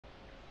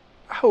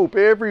hope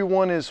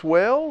everyone is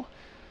well.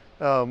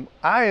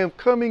 I am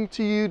coming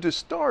to you to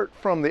start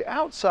from the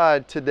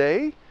outside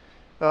today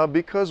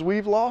because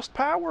we've lost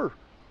power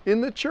in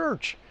the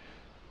church.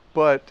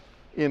 But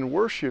in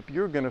worship,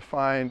 you're going to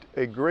find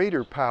a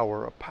greater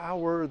power, a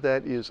power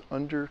that is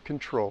under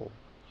control.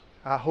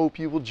 I hope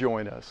you will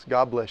join us.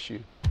 God bless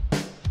you.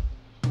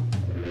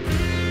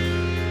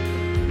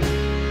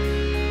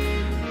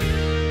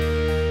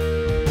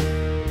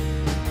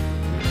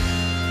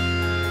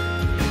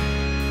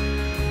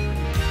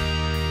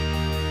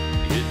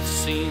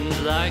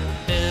 Seems like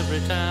every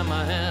time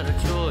I had a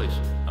choice,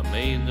 I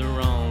made the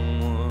wrong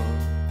one.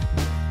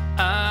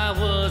 I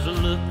was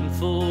looking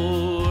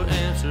for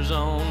answers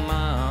on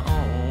my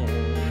own.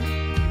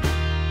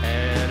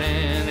 Had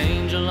an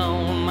angel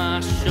on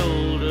my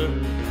shoulder,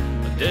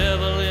 a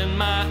devil in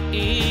my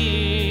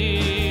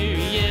ear,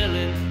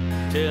 yelling,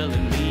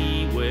 telling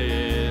me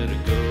where to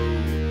go,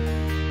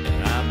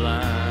 and I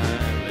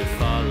blindly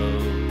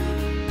followed.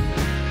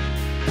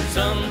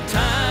 Sometimes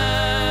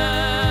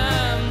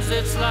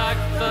it's like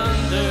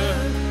thunder.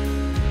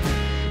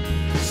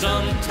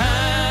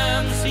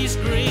 Sometimes he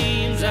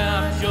screams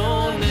out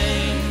your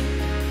name,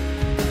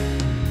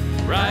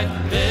 right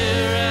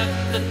there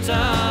at the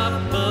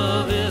top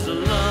of his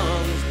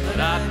lungs, but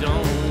I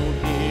don't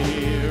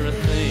hear a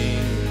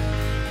thing.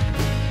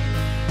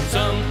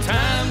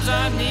 Sometimes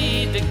I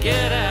need to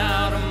get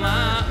out of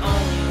my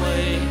own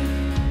way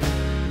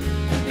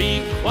and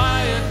be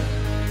quiet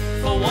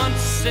for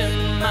once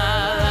in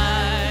my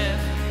life.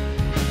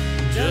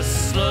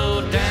 Just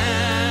slow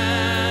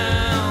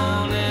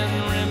down and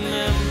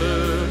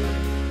remember,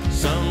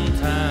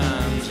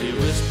 sometimes he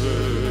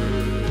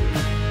whispers,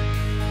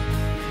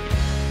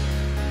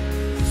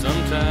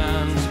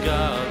 sometimes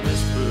God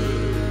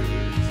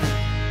whispers.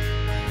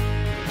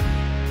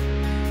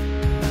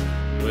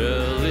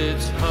 Well,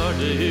 it's hard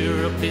to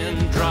hear a pin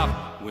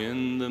drop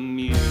when the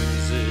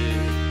music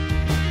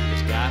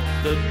has got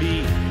the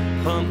beat,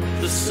 pump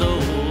the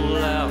soul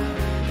out.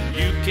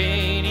 You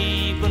can't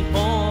even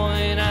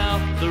point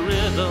out the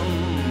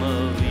rhythm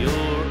of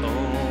your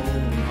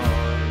own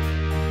heart.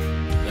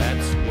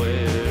 That's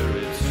where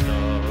it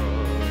starts.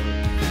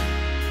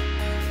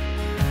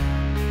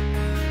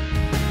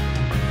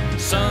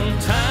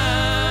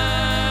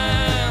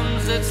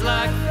 Sometimes it's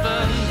like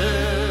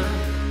thunder.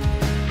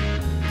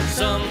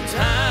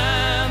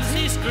 Sometimes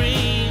he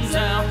screams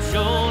out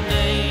your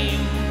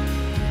name,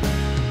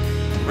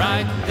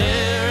 right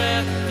there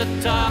at the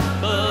top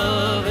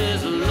of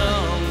his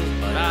lungs,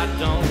 but I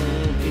don't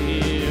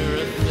hear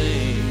a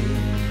thing.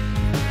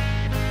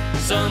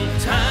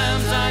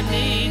 Sometimes I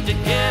need to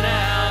get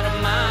out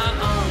of my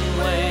own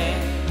way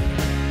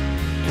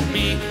and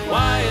be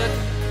quiet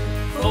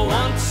for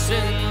once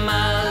in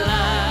my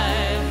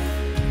life.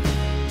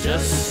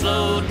 Just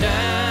slow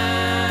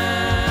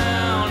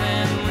down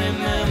and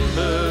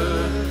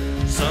remember,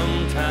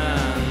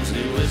 sometimes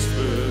he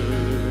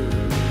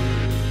whispers,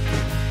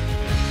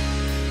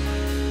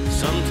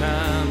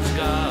 sometimes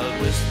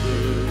God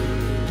whispers.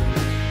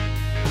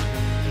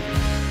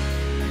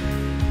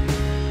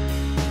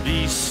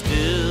 Be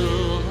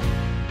still,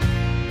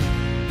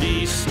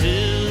 be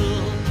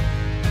still,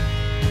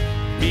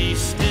 be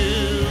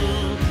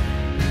still,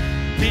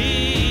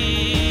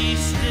 be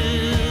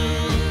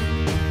still.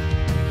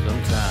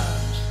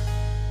 Sometimes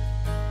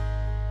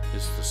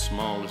it's the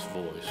smallest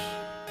voice.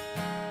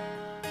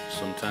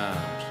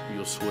 Sometimes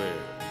you'll swear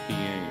he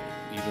ain't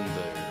even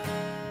there.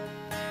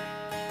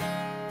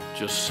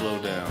 Just slow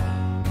down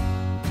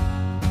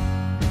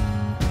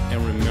and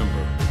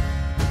remember,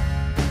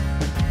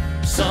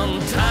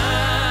 sometimes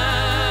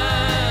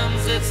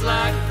it's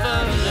like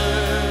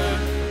thunder.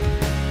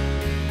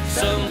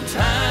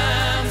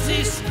 Sometimes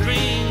he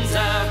screams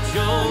out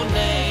your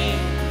name,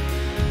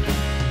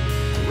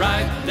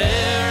 right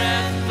there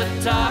at the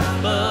top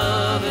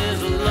of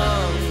his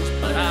lungs,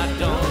 but I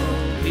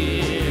don't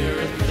hear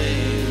a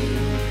thing.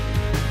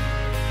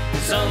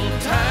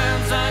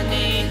 Sometimes I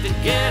need to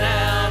get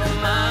out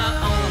of my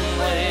own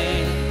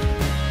way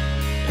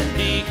and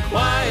be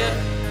quiet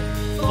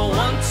for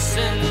once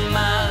in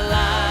my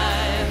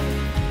life.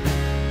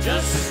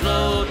 Just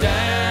slow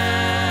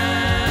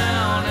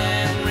down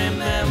and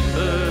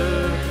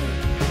remember,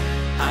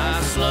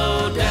 I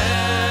slow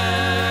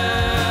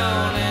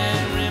down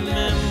and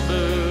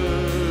remember.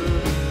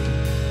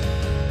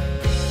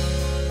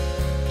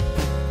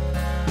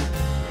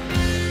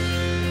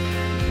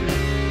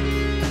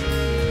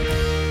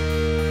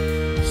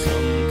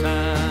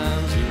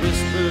 Sometimes he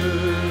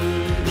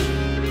whispers,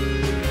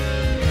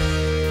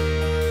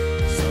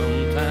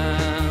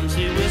 sometimes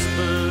he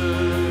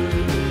whispers,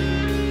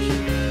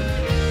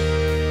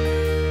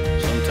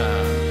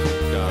 sometimes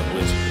God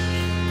whispers.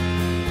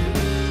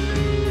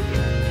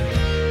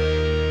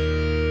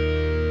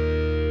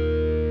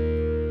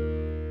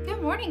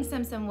 Good morning,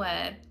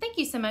 Simpsonwood. Thank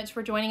you so much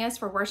for joining us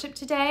for worship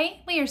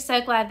today. We are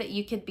so glad that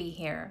you could be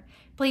here.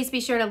 Please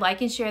be sure to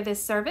like and share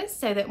this service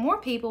so that more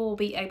people will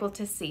be able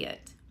to see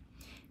it.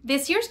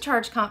 This year's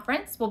church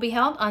conference will be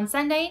held on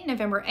Sunday,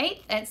 November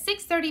 8th at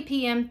 6:30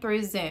 p.m.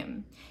 through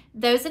Zoom.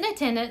 Those in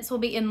attendance will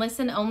be in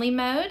listen-only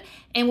mode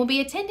and will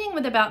be attending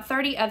with about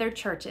 30 other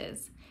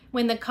churches.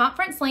 When the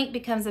conference link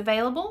becomes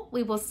available,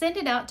 we will send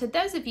it out to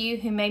those of you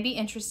who may be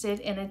interested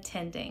in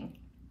attending.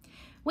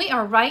 We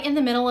are right in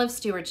the middle of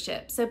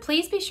stewardship, so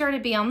please be sure to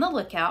be on the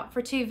lookout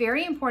for 2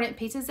 very important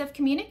pieces of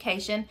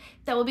communication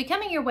that will be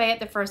coming your way at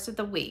the first of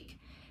the week.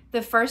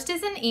 The first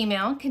is an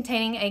email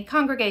containing a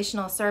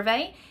congregational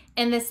survey,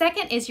 and the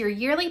second is your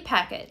yearly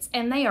packets,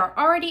 and they are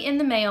already in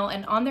the mail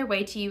and on their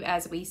way to you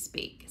as we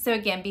speak. So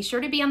again, be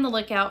sure to be on the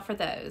lookout for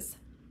those.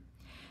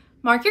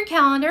 Mark your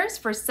calendars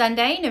for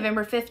Sunday,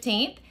 November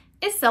 15th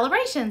is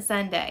Celebration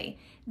Sunday.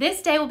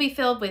 This day will be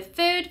filled with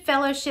food,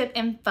 fellowship,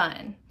 and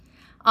fun.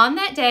 On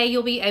that day,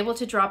 you'll be able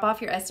to drop off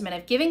your estimate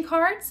of giving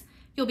cards,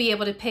 you'll be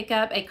able to pick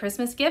up a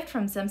Christmas gift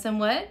from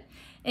Simpsonwood,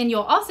 and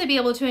you'll also be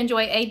able to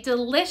enjoy a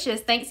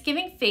delicious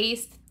Thanksgiving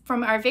feast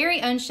from our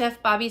very own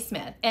Chef Bobby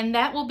Smith, and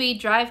that will be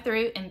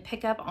drive-through and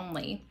pickup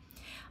only.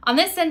 On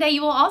this Sunday,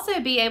 you will also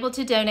be able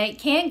to donate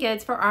canned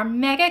goods for our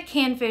mega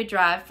canned food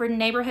drive for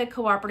Neighborhood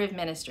Cooperative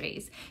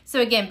Ministries. So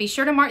again, be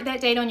sure to mark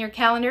that date on your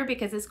calendar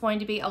because it's going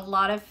to be a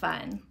lot of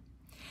fun.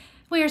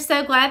 We are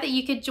so glad that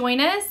you could join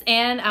us,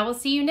 and I will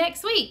see you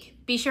next week.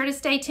 Be sure to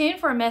stay tuned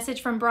for a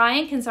message from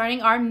Brian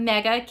concerning our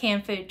mega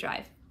canned food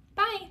drive.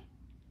 Bye.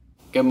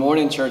 Good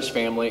morning, church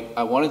family.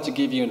 I wanted to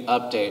give you an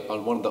update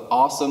on one of the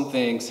awesome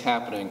things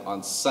happening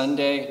on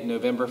Sunday,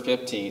 November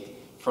 15th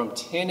from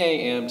 10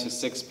 a.m. to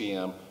 6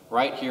 p.m.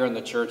 right here on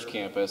the church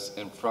campus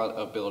in front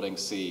of Building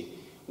C.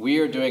 We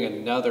are doing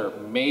another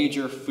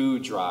major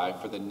food drive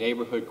for the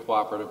Neighborhood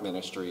Cooperative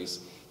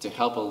Ministries to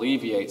help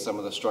alleviate some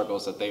of the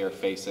struggles that they are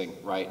facing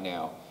right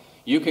now.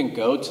 You can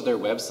go to their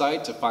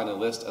website to find a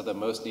list of the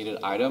most needed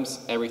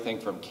items, everything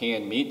from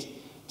canned meat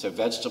to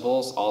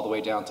vegetables all the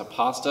way down to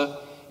pasta.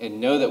 And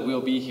know that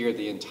we'll be here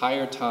the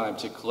entire time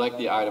to collect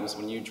the items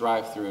when you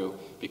drive through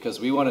because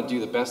we want to do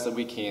the best that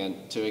we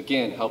can to,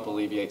 again, help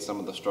alleviate some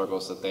of the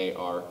struggles that they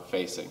are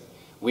facing.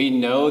 We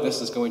know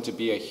this is going to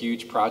be a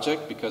huge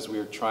project because we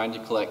are trying to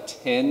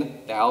collect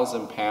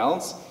 10,000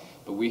 pounds,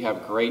 but we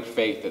have great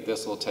faith that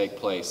this will take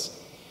place.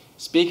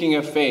 Speaking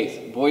of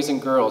faith, boys and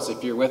girls,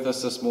 if you're with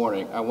us this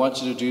morning, I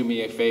want you to do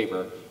me a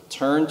favor.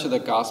 Turn to the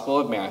Gospel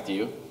of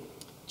Matthew,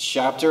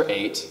 chapter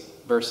 8,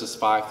 verses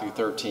 5 through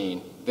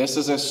 13. This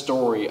is a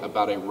story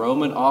about a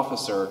Roman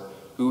officer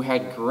who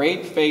had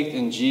great faith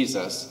in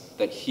Jesus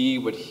that he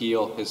would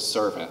heal his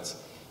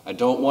servants. I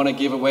don't want to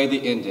give away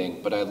the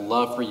ending, but I'd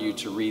love for you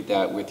to read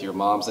that with your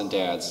moms and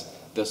dads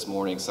this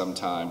morning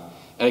sometime.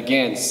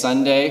 Again,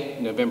 Sunday,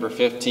 November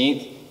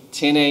 15th,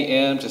 10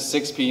 a.m. to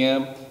 6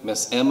 p.m.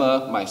 Miss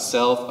Emma,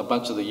 myself, a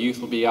bunch of the youth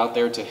will be out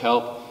there to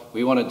help.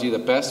 We want to do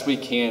the best we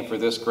can for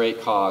this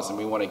great cause, and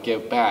we want to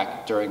give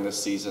back during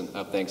this season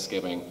of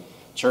Thanksgiving.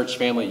 Church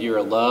family, you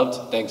are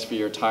loved. Thanks for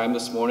your time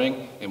this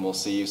morning, and we'll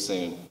see you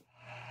soon.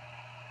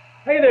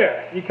 Hey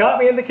there, you caught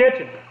me in the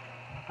kitchen.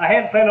 I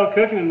hadn't planned on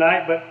cooking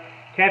tonight, but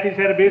Kathy's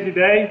had a busy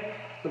day.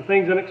 Some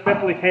things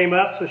unexpectedly came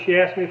up, so she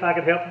asked me if I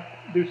could help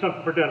do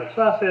something for dinner.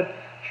 So I said,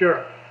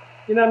 sure.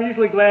 You know, I'm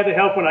usually glad to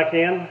help when I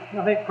can.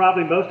 I think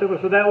probably most of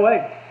us are that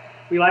way.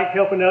 We like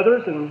helping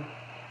others, and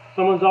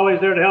someone's always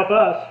there to help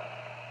us.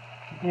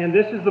 And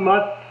this is the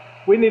month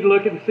we need to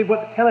look at and see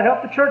what kind of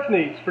help the church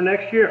needs for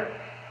next year.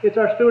 It's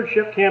our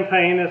stewardship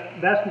campaign.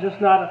 That's just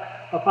not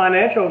a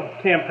financial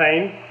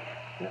campaign,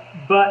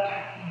 but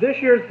this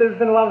year there's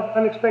been a lot of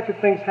unexpected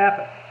things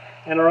happen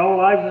in our own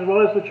lives as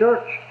well as the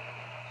church.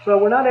 So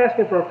we're not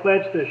asking for a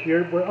pledge this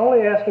year. We're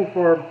only asking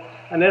for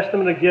an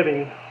estimate of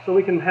giving so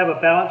we can have a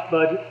balanced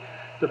budget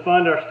to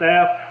fund our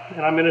staff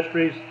and our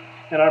ministries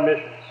and our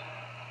missions.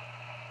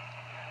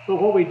 But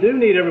what we do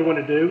need everyone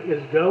to do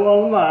is go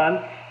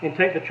online and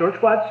take the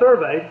church-wide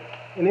survey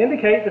and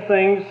indicate the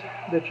things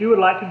that you would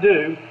like to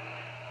do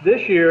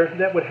this year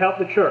that would help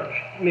the church.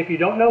 And if you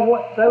don't know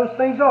what those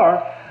things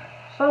are,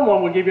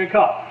 someone will give you a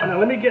call. Now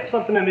let me get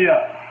something in the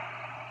oven.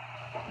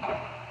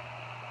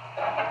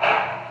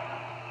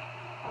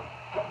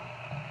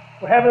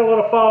 We're having a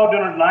little fall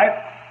dinner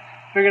tonight.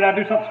 Figured I'd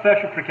do something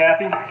special for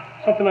Kathy,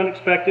 something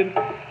unexpected.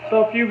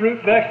 So a few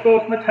root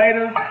vegetables,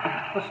 potatoes,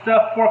 a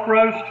stuffed pork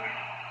roast,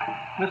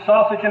 with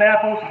sausage and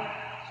apples.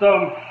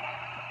 So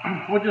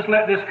we'll just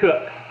let this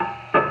cook.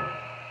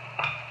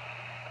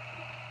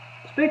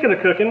 Speaking of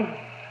cooking,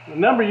 a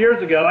number of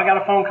years ago, I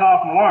got a phone call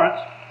from Lawrence,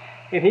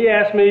 and he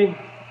asked me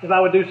if I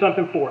would do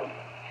something for him.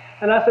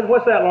 And I said,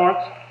 what's that,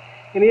 Lawrence?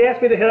 And he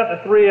asked me to head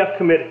up the 3F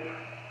committee.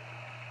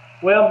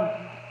 Well,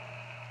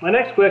 my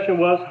next question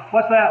was,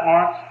 what's that,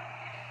 Lawrence?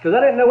 Because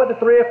I didn't know what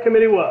the 3F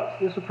committee was.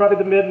 This was probably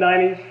the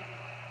mid-90s.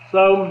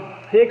 So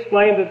he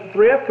explained that the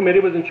 3F committee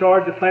was in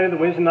charge of planning the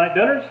Wednesday night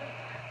dinners,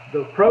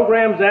 the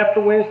programs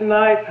after Wednesday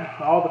night,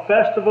 all the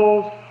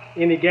festivals,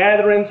 any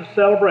gatherings or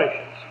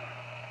celebrations.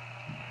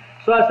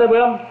 So I said,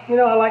 well, you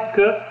know, I like to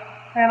cook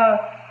and I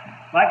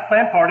like to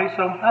plan parties,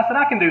 so I said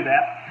I can do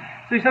that.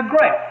 So he said,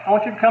 great, I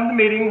want you to come to the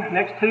meeting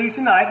next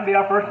Tuesday night. It'll be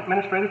our first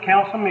administrative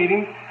council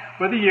meeting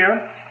for the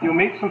year. You'll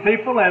meet some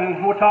people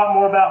and we'll talk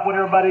more about what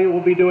everybody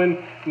will be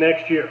doing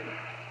next year.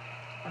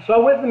 So I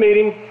went to the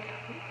meeting,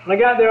 When I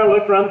got there, I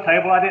looked around the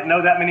table. I didn't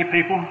know that many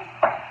people.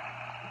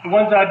 The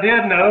ones I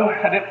did know,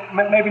 I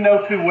didn't maybe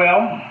know too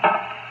well.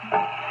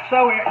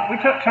 So we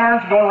took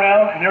turns going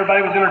around, and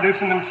everybody was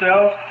introducing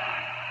themselves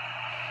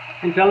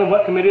and telling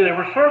what committee they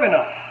were serving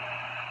on.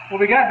 Well,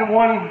 we got to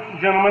one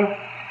gentleman,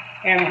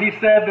 and he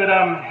said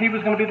that he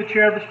was going to be the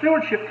chair of the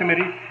stewardship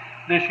committee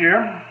this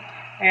year,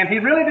 and he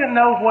really didn't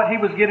know what he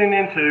was getting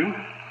into,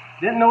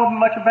 didn't know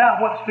much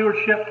about what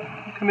stewardship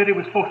committee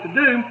was supposed to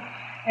do,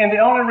 and the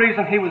only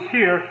reason he was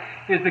here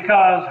is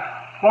because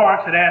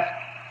Florence had asked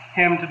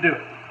him to do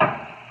it.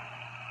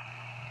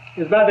 It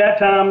was about that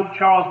time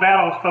Charles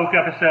Battle spoke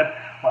up and said,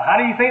 well, how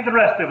do you think the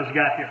rest of us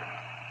got here?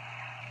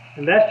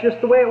 And that's just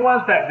the way it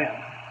was back then.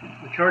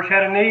 The church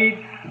had a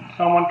need,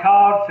 someone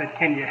called, said,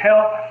 can you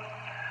help?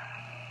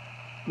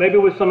 Maybe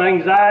with some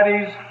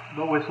anxieties,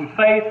 but with some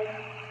faith,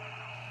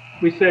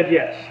 we said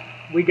yes.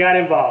 We got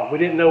involved. We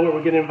didn't know what we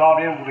were getting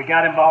involved in, but we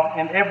got involved,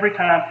 and every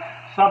time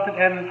something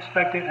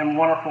unexpected and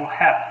wonderful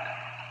happened.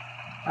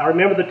 I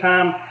remember the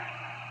time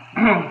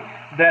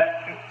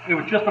that it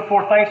was just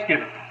before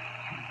Thanksgiving,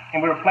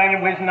 and we were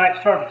planning Wednesday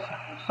night supper,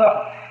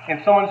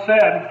 and someone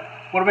said,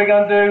 what are we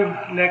going to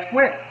do next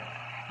week?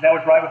 That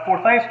was right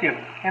before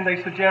Thanksgiving, and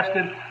they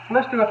suggested,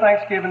 let's do a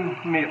Thanksgiving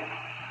meal.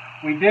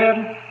 We did.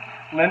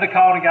 Linda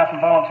called and got some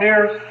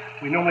volunteers.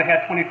 We normally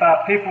had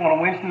 25 people on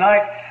a Wednesday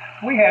night.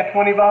 We had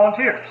 20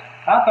 volunteers.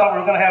 I thought we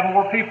were going to have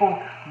more people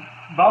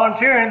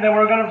volunteering than we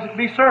were going to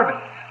be serving.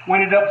 We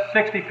ended up with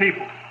 60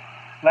 people.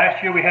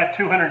 Last year we had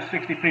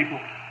 260 people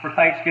for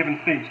Thanksgiving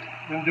feast.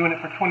 We've been doing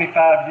it for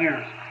 25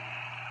 years.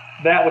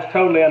 That was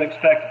totally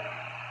unexpected.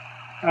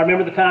 I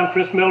remember the time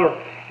Chris Miller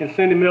and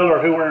Cindy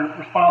Miller, who were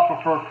responsible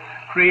for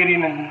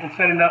creating and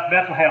setting up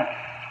Bethlehem.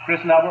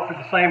 Chris and I worked for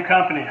the same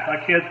company.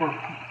 Our kids were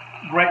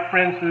great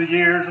friends through the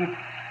years,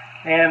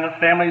 and the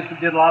families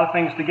did a lot of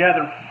things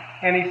together.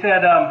 And he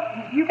said,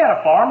 you got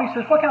a farm? He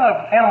says, what kind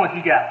of animals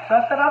you got? So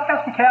I said, I've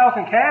got some cows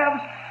and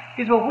calves.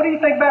 He said, well, what do you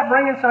think about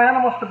bringing some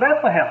animals to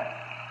Bethlehem?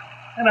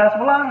 And I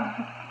said, well,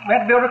 we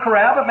had to build a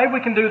corral, but maybe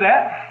we can do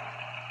that.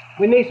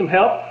 We need some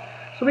help.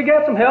 So we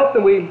got some help,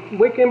 and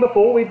weekend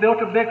before, we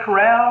built a big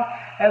corral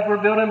as we're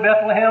building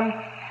Bethlehem.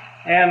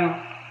 And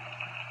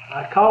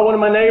I called one of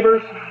my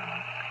neighbors.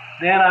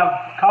 Then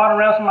I called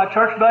around some of my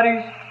church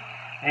buddies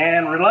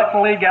and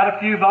reluctantly got a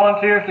few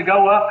volunteers to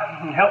go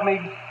up and help me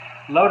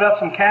load up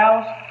some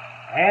cows,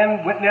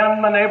 and went down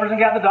to my neighbors and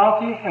got the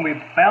donkey, and we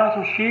found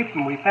some sheep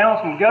and we found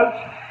some goats,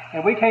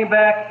 and we came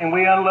back and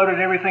we unloaded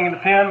everything in the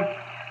pen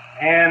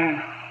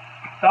and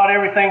thought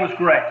everything was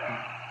great.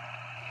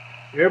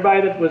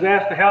 Everybody that was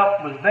asked to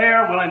help was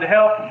there, willing to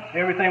help.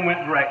 Everything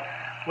went great.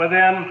 Well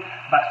then,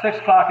 about 6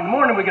 o'clock in the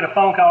morning, we get a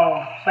phone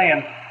call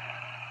saying,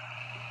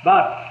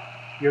 Bob,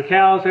 your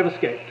cows have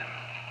escaped.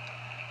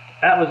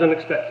 That was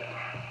unexpected.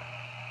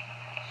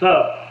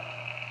 So,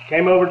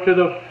 came over to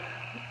the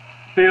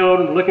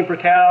field looking for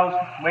cows,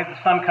 waited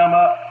the sun come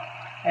up,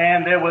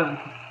 and there was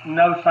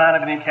no sign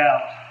of any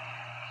cows.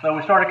 So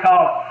we started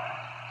calling,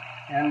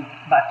 and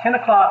by 10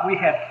 o'clock we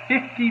had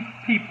 50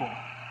 people,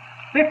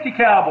 50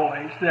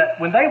 cowboys that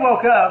when they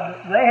woke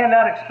up, they had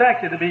not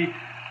expected to be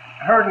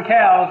herding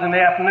cows in the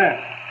afternoon.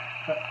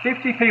 But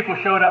 50 people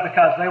showed up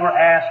because they were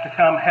asked to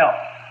come help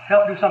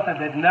do something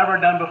they'd never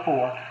done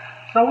before.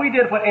 So we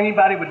did what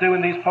anybody would do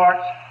in these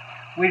parts.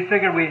 We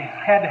figured we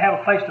had to have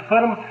a place to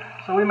put them,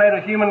 so we made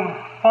a human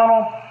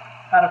funnel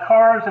out of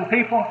cars and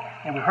people,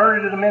 and we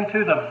herded them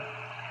into the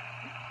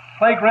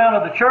playground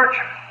of the church.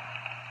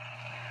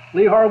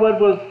 Lee Harwood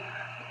was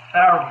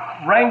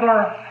our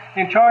wrangler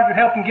in charge of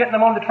helping getting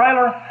them on the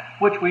trailer,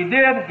 which we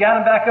did, got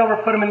them back over,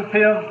 put them in the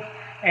pen,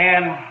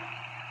 and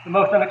the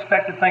most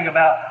unexpected thing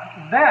about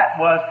that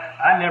was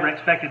I never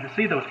expected to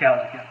see those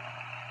cows again.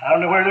 I don't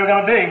know where they were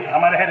going to be. I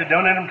might have had to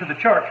donate them to the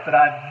church, but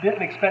I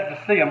didn't expect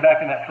to see them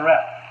back in that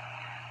corral.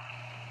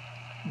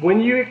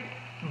 When you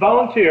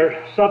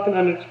volunteer, something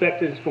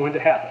unexpected is going to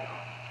happen.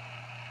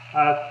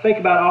 I think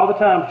about all the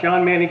times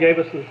John Manning gave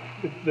us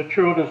the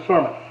children's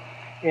sermon.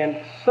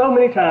 And so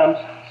many times,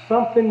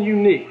 something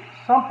unique,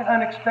 something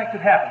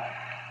unexpected happened.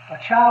 A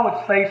child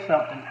would say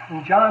something,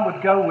 and John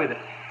would go with it.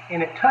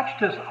 And it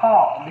touched us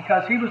all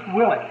because he was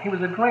willing. He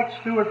was a great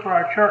steward for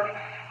our church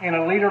and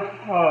a leader,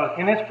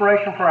 an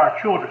inspiration for our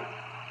children.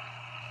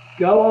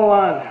 Go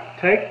online,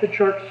 take the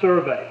church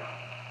survey,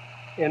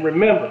 and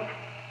remember,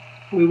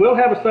 we will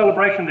have a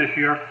celebration this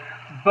year,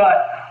 but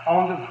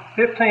on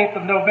the 15th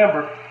of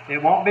November,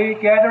 it won't be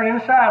gathering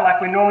inside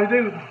like we normally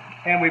do,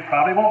 and we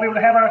probably won't be able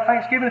to have our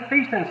Thanksgiving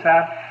feast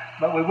inside,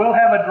 but we will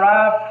have a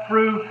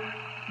drive-through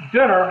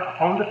dinner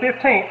on the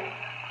 15th,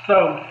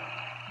 so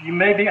you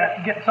may be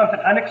getting something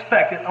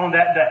unexpected on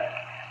that day.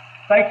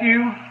 Thank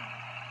you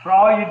for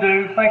all you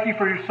do. Thank you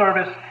for your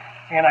service,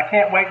 and I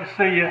can't wait to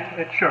see you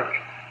at church.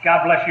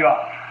 God bless you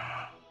all.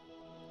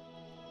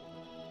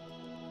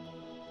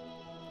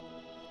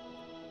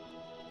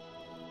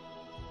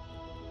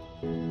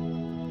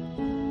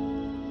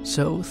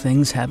 So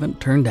things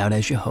haven't turned out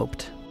as you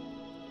hoped.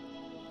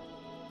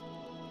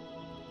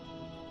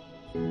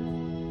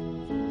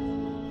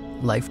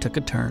 Life took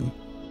a turn.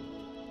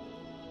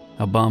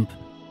 A bump,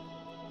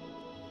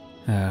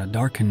 a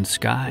darkened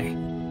sky.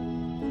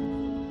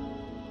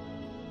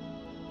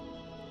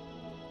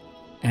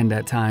 And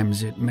at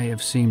times it may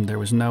have seemed there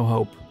was no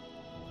hope.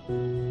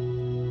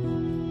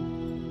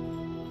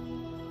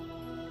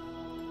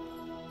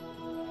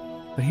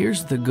 But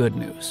here's the good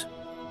news.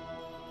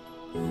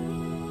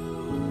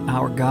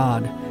 Our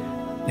God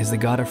is the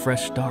God of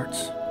fresh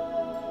starts.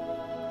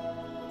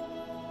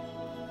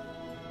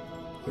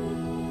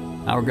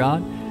 Our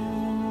God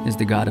is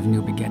the God of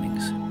new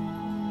beginnings.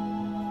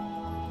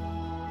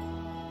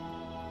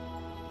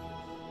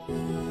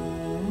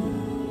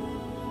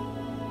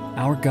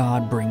 Our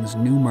God brings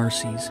new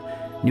mercies,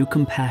 new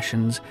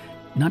compassions,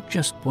 not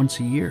just once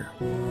a year,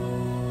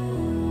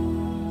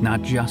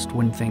 not just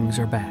when things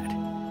are bad,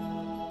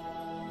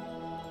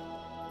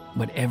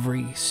 but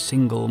every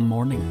single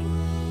morning.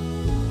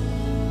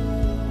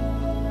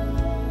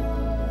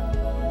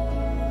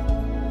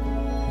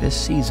 This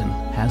season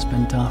has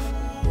been tough.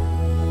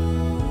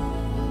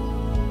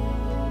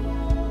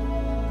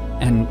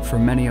 And for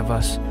many of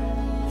us,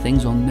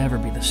 things will never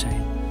be the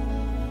same.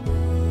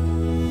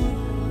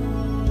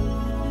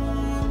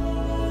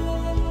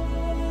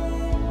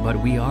 But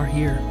we are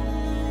here,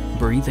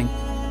 breathing,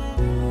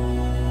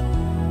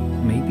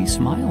 maybe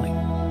smiling,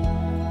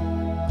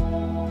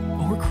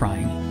 or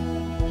crying,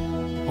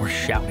 or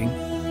shouting,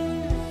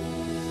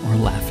 or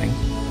laughing.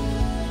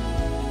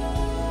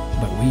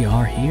 But we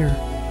are here,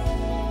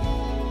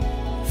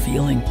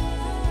 feeling,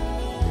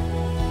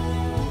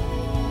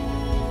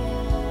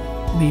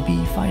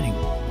 maybe fighting,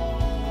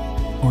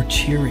 or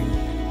cheering,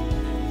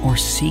 or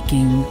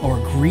seeking, or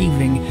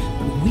grieving,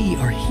 but we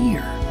are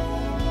here,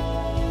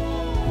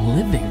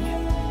 living.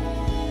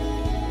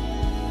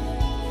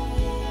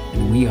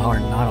 And we are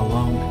not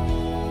alone.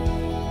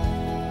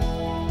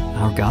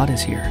 Our God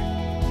is here.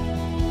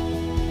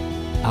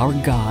 Our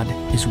God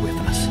is with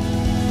us.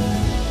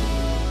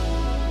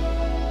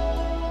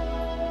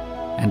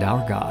 And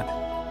our God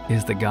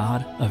is the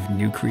God of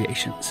new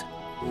creations.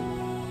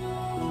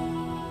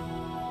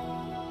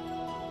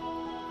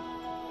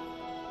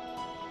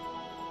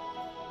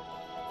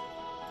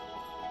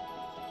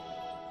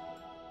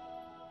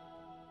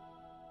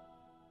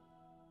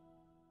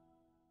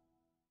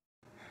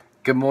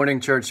 Good morning,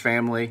 church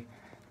family.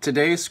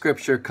 Today's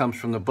scripture comes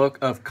from the book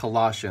of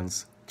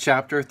Colossians,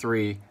 chapter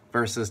 3,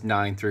 verses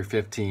 9 through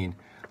 15.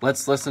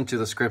 Let's listen to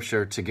the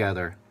scripture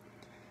together.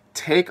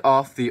 Take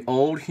off the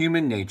old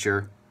human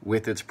nature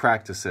with its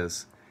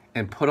practices,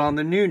 and put on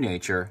the new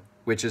nature,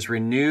 which is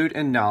renewed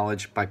in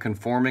knowledge by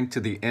conforming to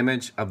the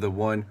image of the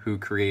one who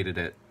created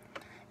it.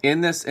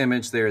 In this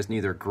image there is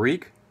neither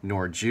Greek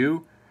nor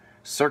Jew,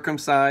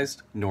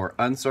 circumcised nor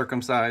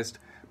uncircumcised,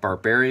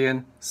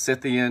 barbarian,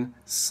 Scythian,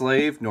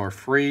 slave nor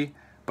free,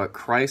 but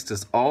Christ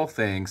is all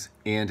things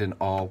and in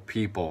all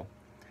people.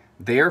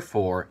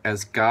 Therefore,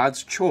 as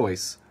God's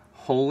choice,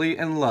 holy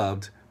and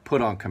loved,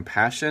 put on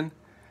compassion,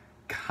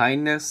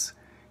 kindness,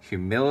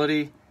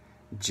 humility,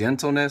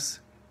 gentleness,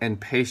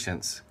 and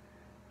patience.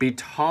 Be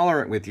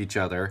tolerant with each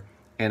other,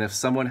 and if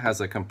someone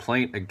has a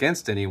complaint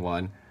against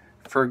anyone,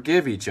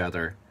 forgive each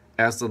other.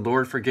 As the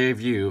Lord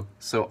forgave you,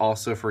 so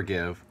also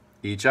forgive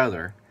each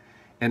other.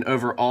 And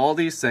over all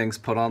these things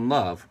put on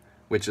love,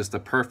 which is the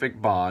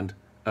perfect bond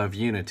of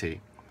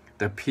unity.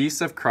 The peace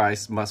of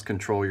Christ must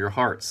control your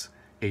hearts,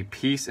 a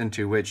peace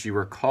into which you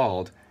were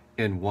called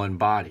in one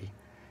body.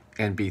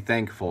 And be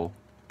thankful,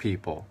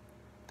 people.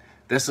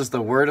 This is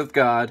the word of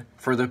God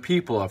for the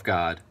people of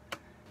God.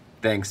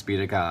 Thanks be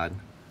to God.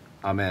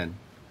 Amen.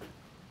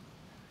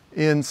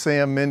 In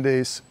Sam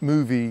Mendes'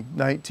 movie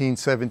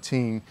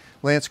 1917,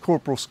 Lance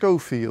Corporal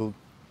Schofield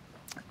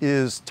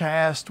is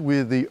tasked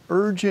with the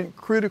urgent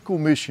critical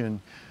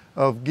mission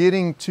of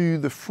getting to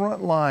the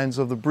front lines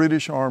of the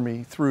British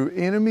Army through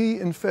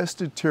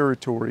enemy-infested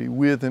territory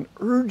with an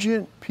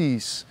urgent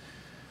piece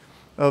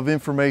of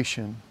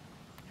information.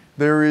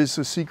 There is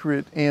a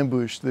secret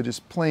ambush that is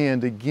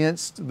planned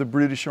against the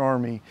British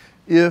Army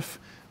if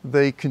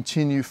they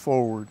continue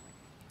forward.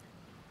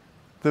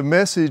 The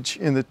message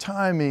and the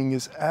timing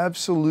is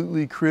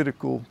absolutely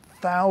critical.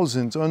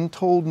 Thousands,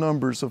 untold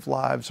numbers of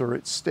lives are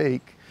at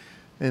stake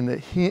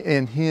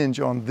and hinge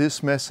on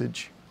this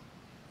message.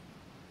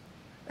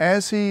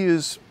 As he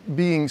is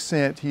being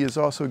sent, he is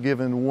also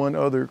given one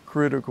other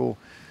critical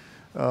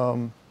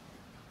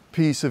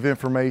piece of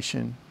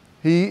information.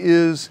 He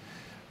is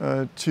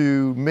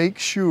to make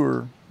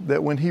sure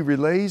that when he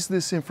relays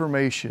this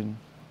information,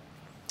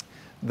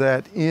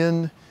 that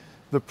in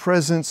the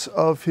presence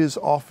of his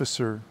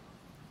officer,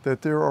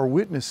 that there are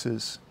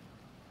witnesses.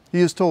 He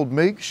is told,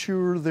 make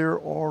sure there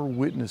are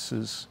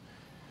witnesses,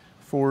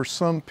 for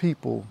some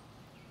people,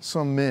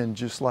 some men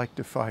just like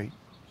to fight.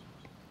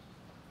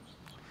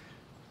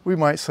 We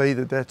might say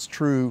that that's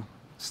true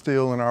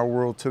still in our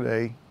world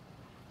today.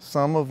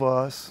 Some of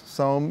us,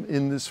 some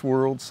in this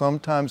world,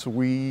 sometimes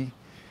we,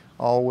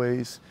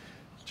 always,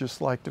 just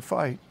like to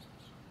fight.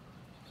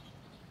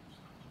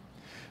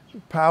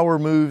 Power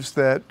moves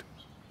that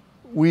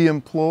we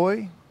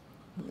employ,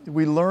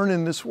 we learn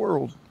in this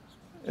world,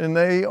 and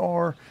they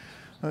are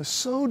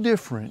so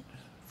different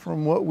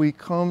from what we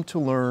come to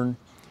learn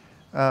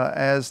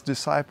as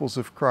disciples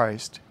of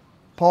Christ.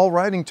 Paul,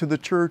 writing to the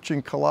church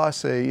in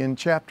Colossae in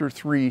chapter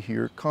 3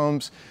 here,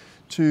 comes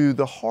to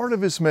the heart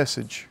of his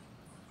message.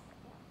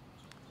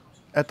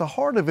 At the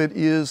heart of it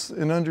is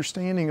an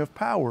understanding of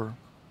power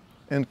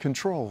and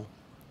control.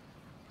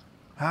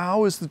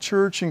 How is the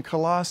church in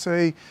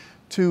Colossae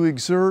to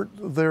exert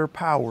their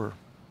power?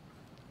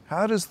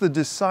 How does the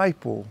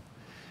disciple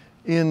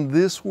in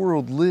this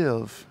world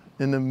live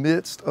in the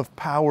midst of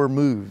power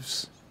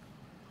moves?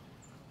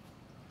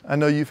 I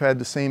know you've had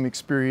the same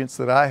experience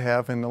that I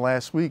have in the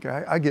last week.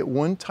 I get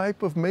one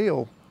type of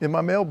mail in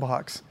my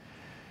mailbox.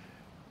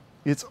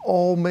 It's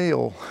all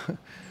mail,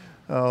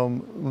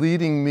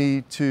 leading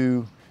me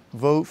to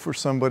vote for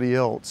somebody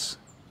else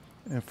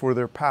and for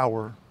their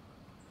power.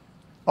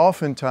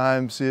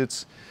 Oftentimes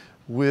it's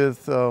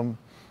with the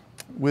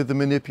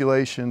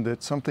manipulation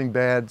that something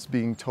bad's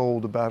being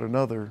told about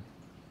another.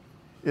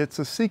 It's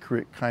a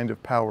secret kind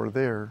of power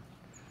there.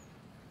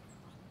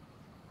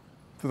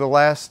 For the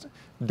last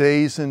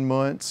days and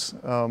months,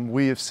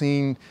 we have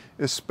seen,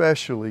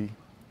 especially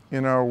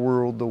in our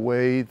world, the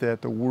way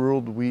that the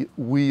world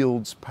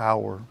wields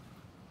power.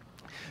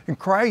 And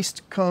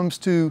Christ comes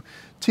to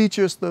teach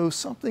us, though,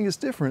 something is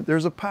different.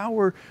 There's a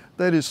power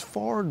that is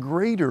far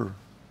greater,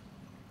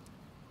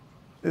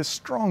 is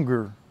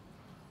stronger,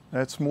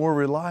 that's more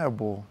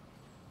reliable,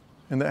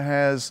 and that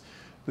has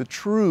the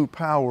true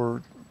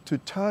power to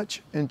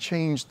touch and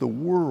change the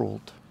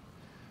world.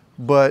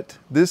 But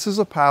this is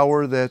a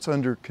power that's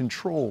under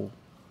control.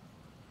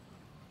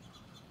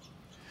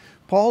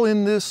 Paul,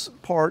 in this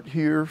part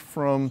here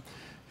from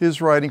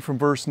his writing from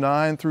verse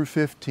 9 through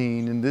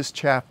 15 in this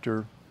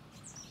chapter,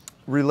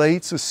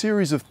 relates a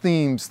series of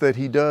themes that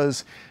he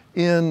does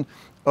in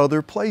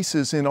other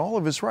places in all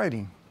of his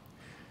writing.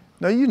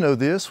 Now you know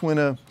this, when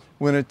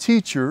a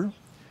teacher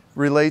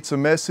relates a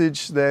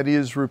message that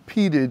is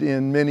repeated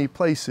in many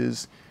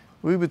places,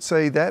 we would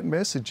say that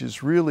message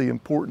is really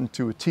important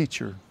to a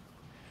teacher.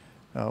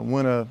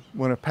 When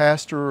a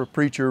pastor or a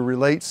preacher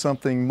relates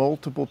something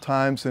multiple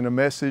times in a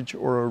message,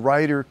 or a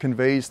writer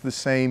conveys the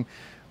same,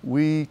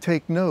 we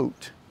take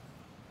note.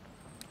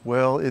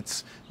 Well,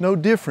 it's no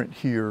different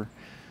here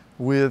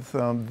with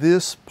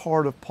this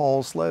part of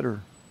Paul's letter.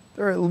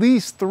 There are at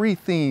least 3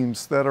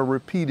 themes that are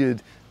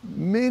repeated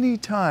many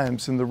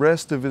times in the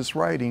rest of his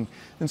writing,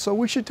 and so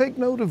we should take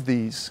note of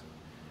these.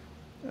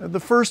 The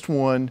first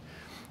one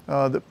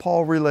that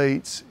Paul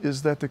relates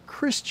is that the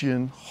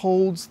Christian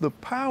holds the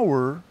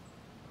power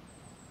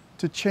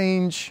to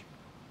change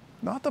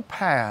not the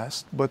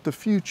past, but the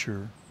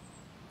future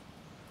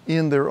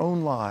in their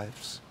own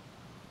lives.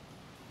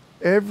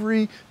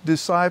 Every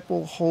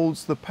disciple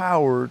holds the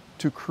power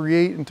to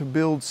create and to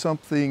build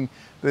something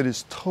that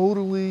is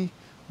totally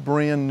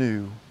brand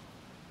new.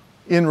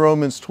 In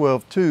Romans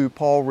 12:2,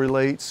 Paul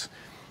relates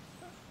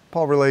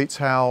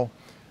how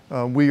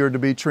we are to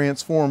be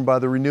transformed by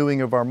the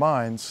renewing of our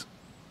minds.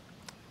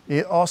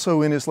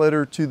 Also in his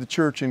letter to the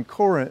church in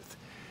Corinth,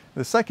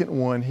 the second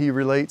one, he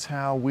relates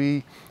how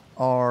we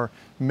are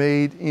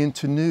made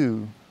into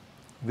new.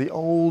 The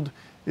old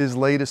is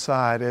laid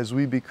aside as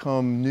we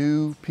become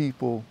new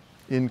people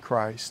in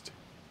Christ.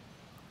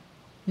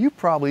 You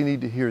probably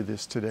need to hear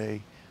this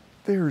today.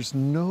 There's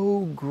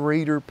no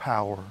greater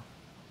power,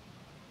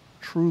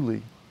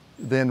 truly,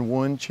 than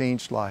one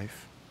changed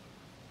life.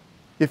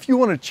 If you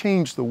want to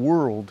change the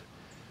world,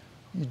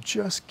 you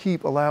just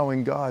keep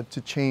allowing God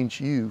to change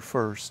you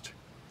first.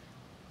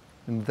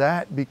 And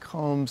that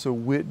becomes a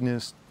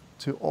witness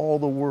to all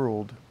the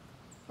world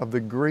of the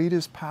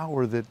greatest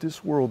power that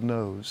this world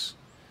knows.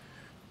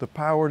 The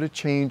power to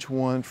change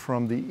one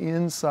from the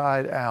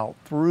inside out,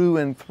 through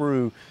and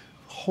through,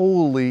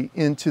 wholly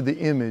into the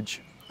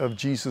image of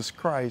Jesus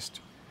Christ.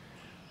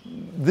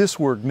 This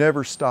work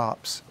never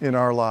stops in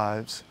our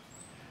lives,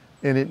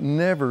 and it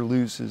never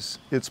loses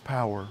its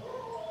power.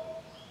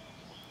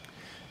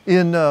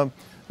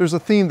 There's a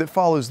theme that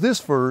follows this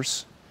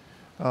verse,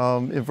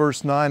 in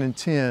verse 9 and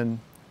 10,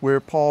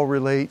 where Paul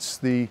relates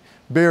the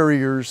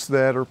barriers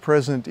that are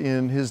present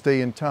in his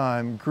day and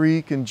time: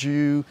 Greek and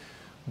Jew,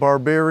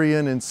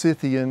 barbarian and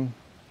Scythian.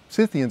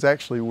 Scythians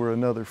actually were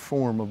another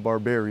form of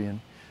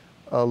barbarian,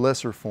 a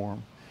lesser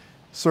form.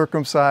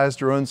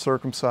 Circumcised or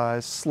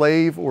uncircumcised,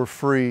 slave or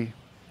free.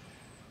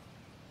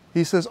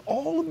 He says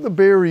all of the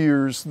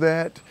barriers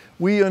that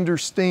we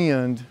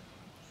understand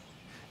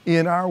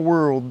in our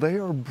world, they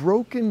are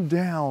broken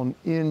down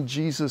in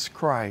Jesus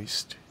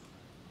Christ.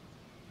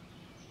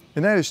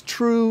 And that is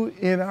true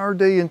in our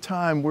day and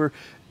time,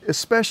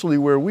 especially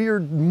where we are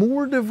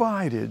more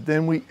divided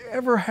than we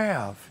ever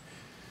have.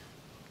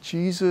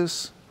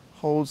 Jesus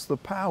holds the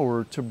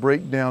power to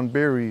break down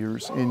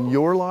barriers in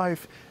your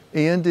life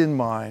and in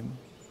mine.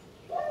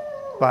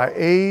 By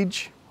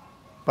age,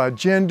 by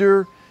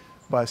gender,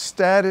 by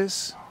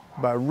status,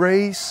 by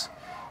race,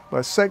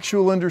 by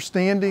sexual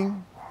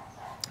understanding,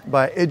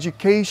 by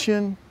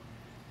education,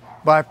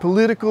 by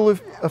political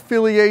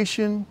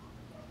affiliation,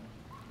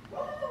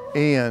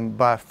 and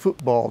by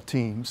football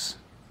teams.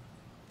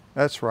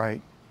 That's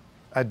right.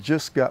 I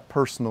just got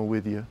personal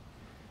with you.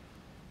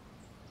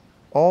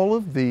 all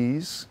of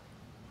these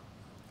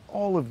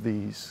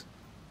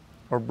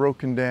are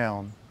broken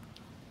down.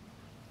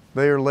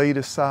 They are laid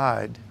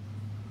aside.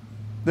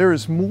 There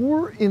is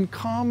more in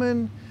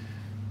common,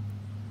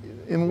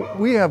 and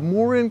we have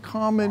more in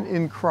common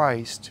in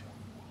Christ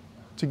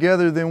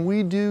together than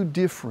we do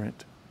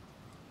different.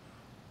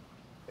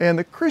 And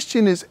the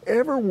Christian is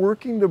ever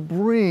working to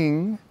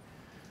bring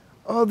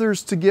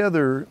others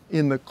together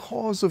in the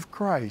cause of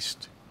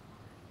Christ.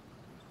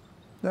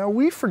 Now,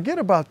 we forget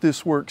about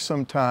this work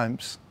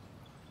sometimes.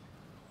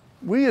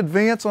 We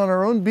advance on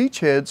our own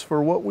beachheads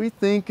for what we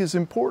think is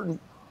important.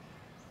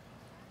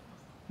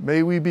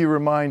 May we be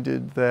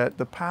reminded that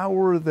the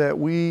power that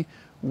we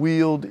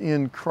wield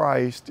in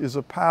Christ is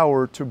a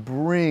power to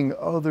bring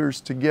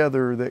others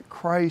together, that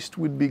Christ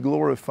would be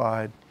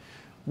glorified.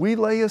 We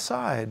lay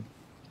aside.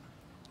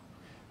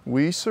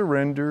 We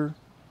surrender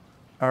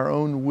our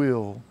own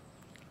will.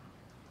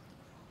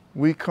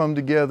 We come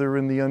together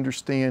in the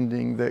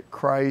understanding that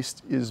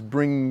Christ is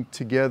bringing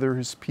together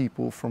His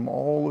people from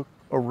all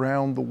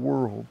around the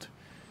world,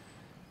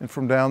 and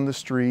from down the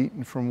street,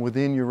 and from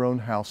within your own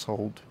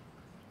household.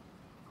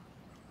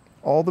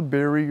 All the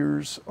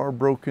barriers are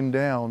broken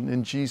down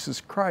in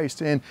Jesus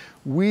Christ, and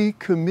we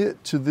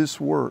commit to this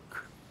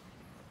work.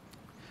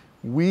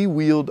 We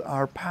wield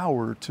our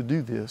power to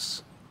do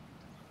this.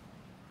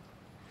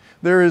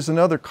 There is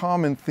another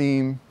common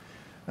theme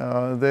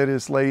that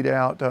is laid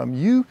out.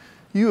 You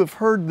have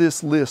heard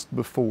this list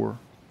before.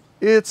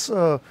 It's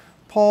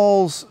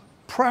Paul's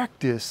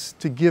practice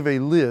to give a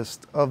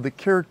list of the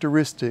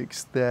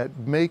characteristics that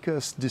make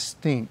us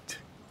distinct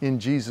in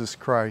Jesus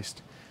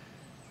Christ.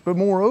 But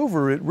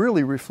moreover, it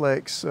really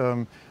reflects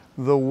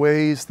the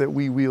ways that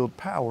we wield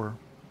power.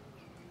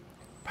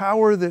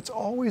 Power that's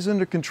always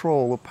under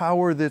control, a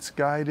power that's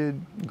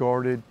guided,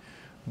 guarded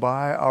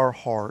by our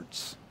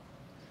hearts.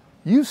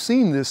 You've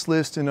seen this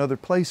list in other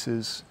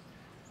places.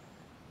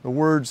 The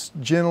words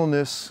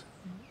gentleness,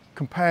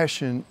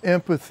 compassion,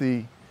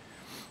 empathy,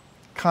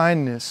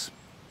 kindness,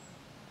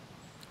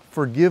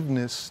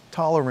 forgiveness,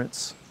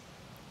 tolerance,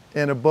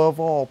 and above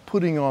all,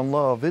 putting on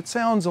love. It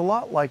sounds a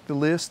lot like the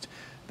list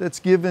that's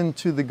given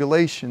to the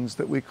Galatians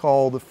that we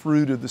call the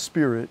fruit of the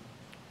Spirit.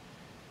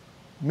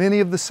 Many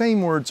of the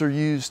same words are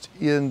used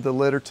in the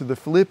letter to the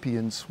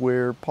Philippians,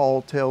 where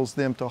Paul tells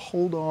them to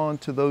hold on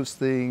to those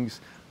things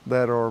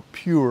that are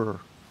pure.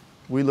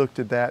 We looked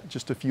at that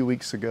just a few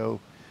weeks ago.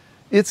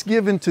 It's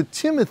given to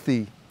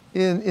Timothy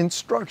in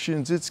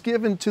instructions. It's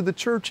given to the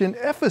church in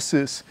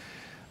Ephesus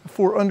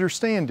for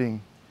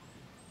understanding.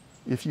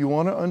 If you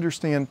want to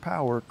understand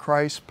power,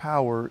 Christ's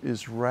power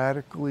is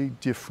radically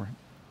different.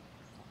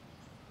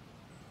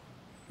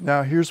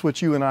 Now, here's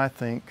what you and I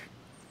think.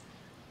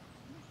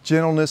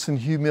 Gentleness and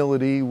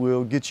humility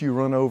will get you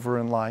run over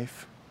in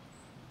life.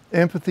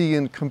 Empathy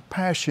and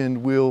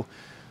compassion will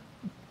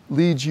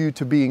lead you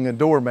to being a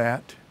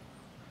doormat.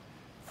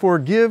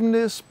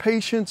 Forgiveness,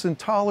 patience, and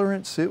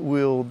tolerance, it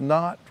will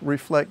not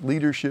reflect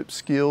leadership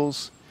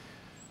skills,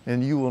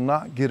 and you will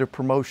not get a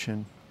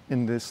promotion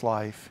in this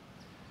life.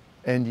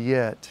 And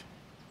yet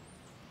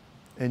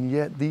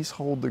these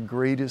hold the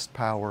greatest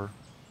power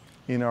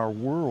in our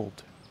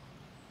world.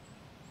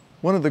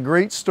 One of the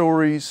great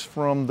stories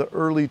from the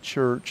early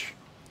church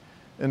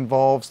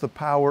involves the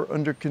power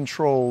under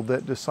control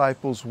that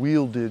disciples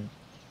wielded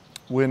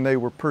when they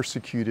were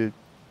persecuted.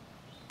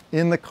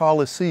 In the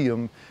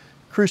Colosseum,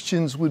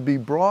 Christians would be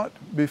brought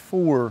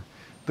before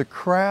the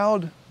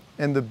crowd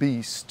and the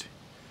beast.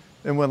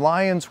 And when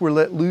lions were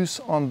let loose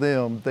on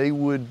them, they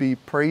would be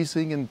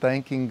praising and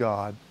thanking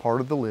God, part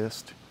of the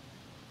list.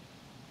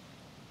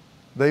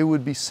 They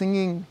would be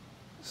singing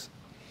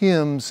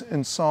hymns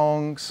and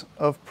songs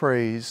of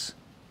praise.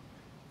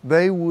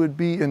 They would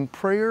be in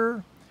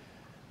prayer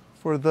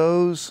for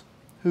those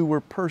who were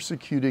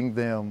persecuting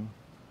them.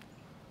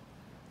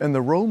 And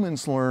the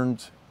Romans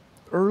learned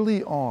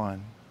early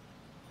on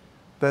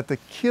that the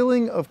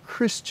killing of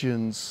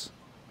Christians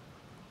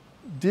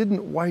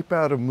didn't wipe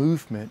out a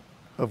movement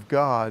of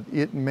God.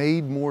 It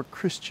made more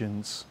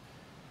Christians,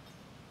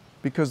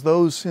 because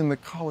those in the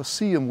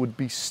Colosseum would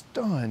be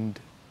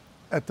stunned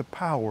at the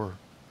power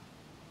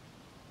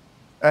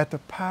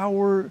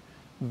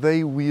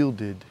they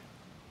wielded,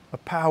 a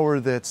power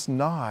that's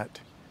not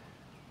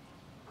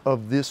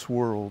of this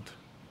world.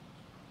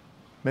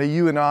 May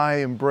you and I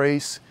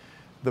embrace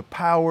the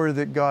power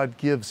that God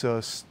gives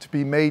us to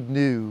be made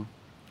new,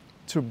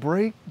 to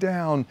break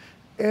down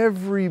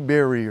every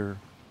barrier,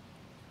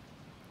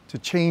 to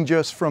change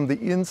us from the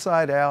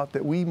inside out,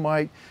 that we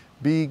might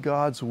be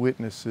God's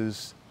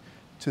witnesses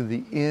to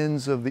the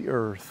ends of the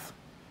earth,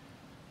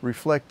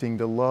 reflecting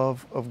the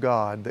love of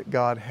God that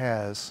God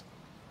has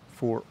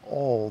for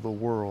all the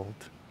world.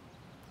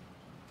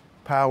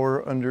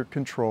 Power under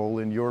control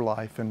in your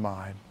life and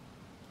mine.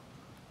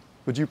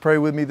 Would you pray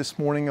with me this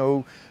morning?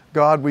 Oh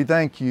God, we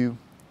thank you.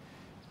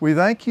 We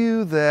thank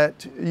you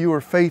that you are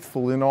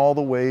faithful in all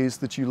the ways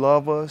that you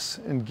love us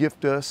and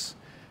gift us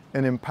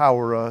and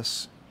empower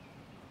us.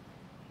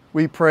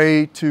 We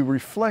pray to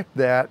reflect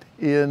that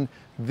in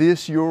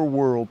this your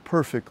world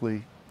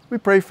perfectly. We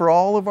pray for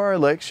all of our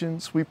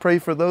elections. We pray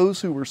for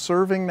those who are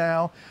serving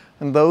now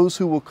and those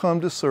who will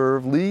come to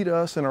serve. Lead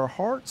us in our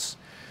hearts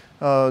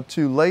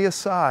to lay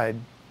aside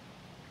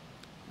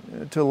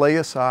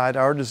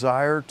our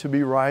desire to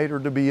be right or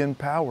to be in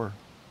power.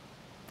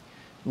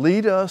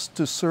 Lead us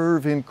to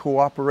serve in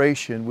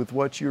cooperation with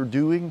what you're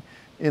doing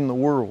in the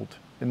world.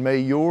 And may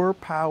your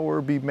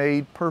power be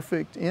made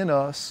perfect in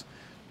us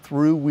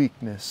through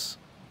weakness,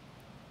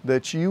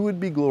 that you would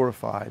be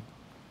glorified,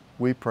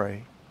 we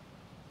pray.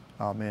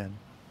 Amen.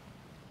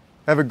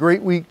 Have a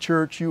great week,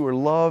 church. You are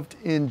loved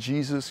in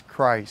Jesus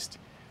Christ,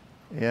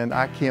 and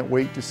I can't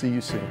wait to see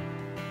you soon.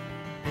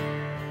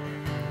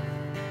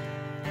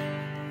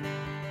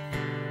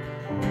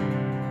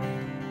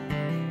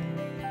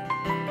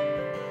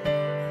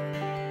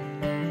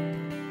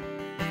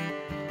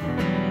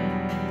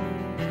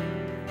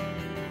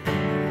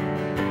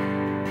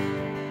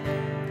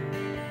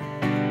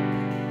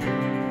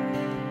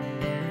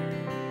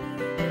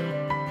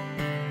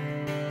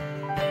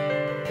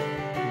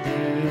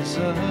 There's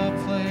a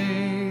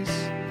place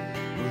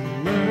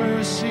where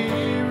mercy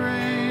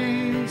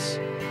reigns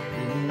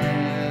and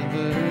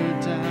never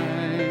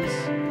dies.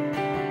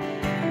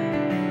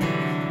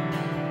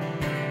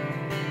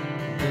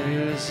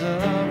 There's a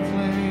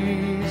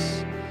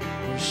place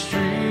where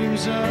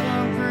streams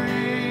of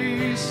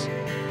grace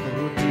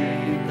flow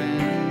deep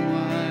and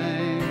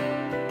wide,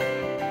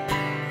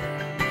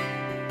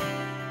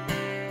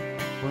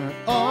 where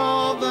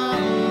all the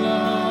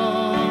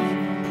love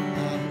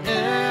I've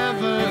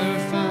ever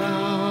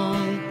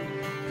found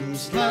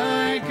comes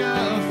like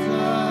a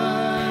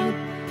flood,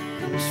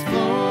 comes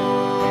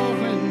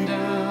flowing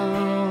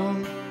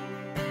down.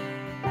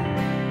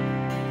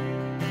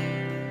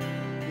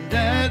 And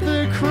at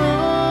the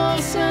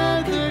cross,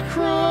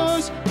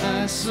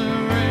 I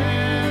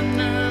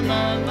surrender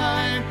my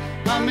life.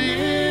 I'm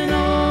in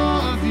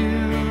awe of you.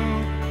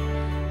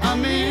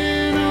 I'm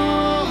in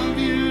awe of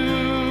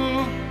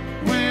you.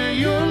 Where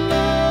your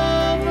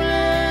love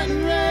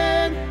ran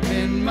red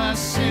and my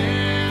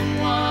sin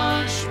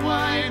washed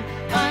white.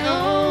 I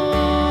owe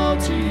all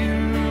to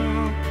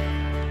you.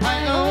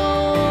 I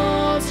owe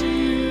all to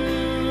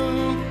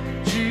you,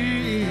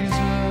 Jesus.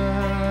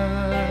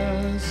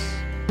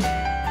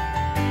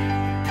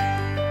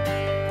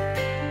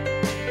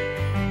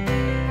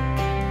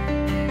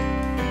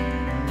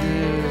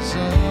 There's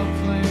a